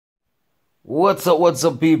What's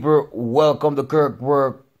up, people? Welcome to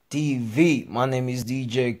Kirkwork TV. My name is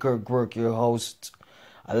DJ Kirkwork, your host.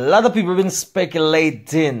 A lot of people have been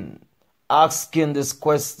speculating, asking this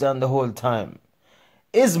question the whole time.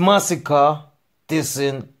 Is Masicka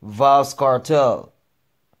dissing Vybz Kartel?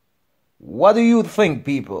 What do you think,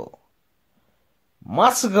 people?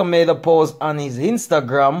 Masicka made a post on his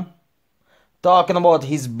Instagram talking about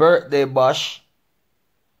his birthday bash.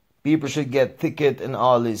 People should get ticket and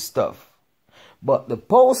all this stuff. But the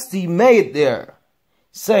post he made there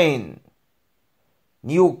saying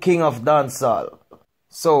new king of dancehall.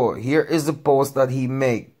 So here is the post that he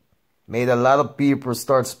made. Made a lot of people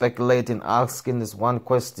start speculating, asking this one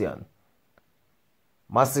question.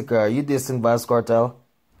 Masicka, are you dissing Vybz Kartel?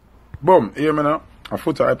 Boom, hear me now? A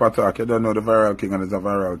foot of hyper talk, you don't know the viral king and it's a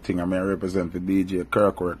viral thing. I mean, I represent the DJ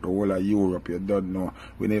Kirkwork, the whole of Europe, you don't know.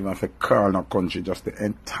 We never have to call no country, just the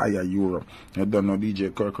entire Europe. You don't know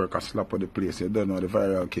DJ Kirkwork a slap of the place, you don't know the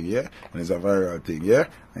viral king, yeah? And it's a viral thing, yeah?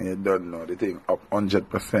 And you don't know the thing up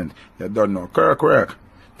 100%. You don't know Kirkwork.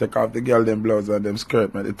 Take off the girl them blouse and them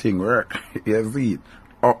skirt, make the thing work. You see it.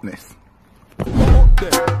 Upness.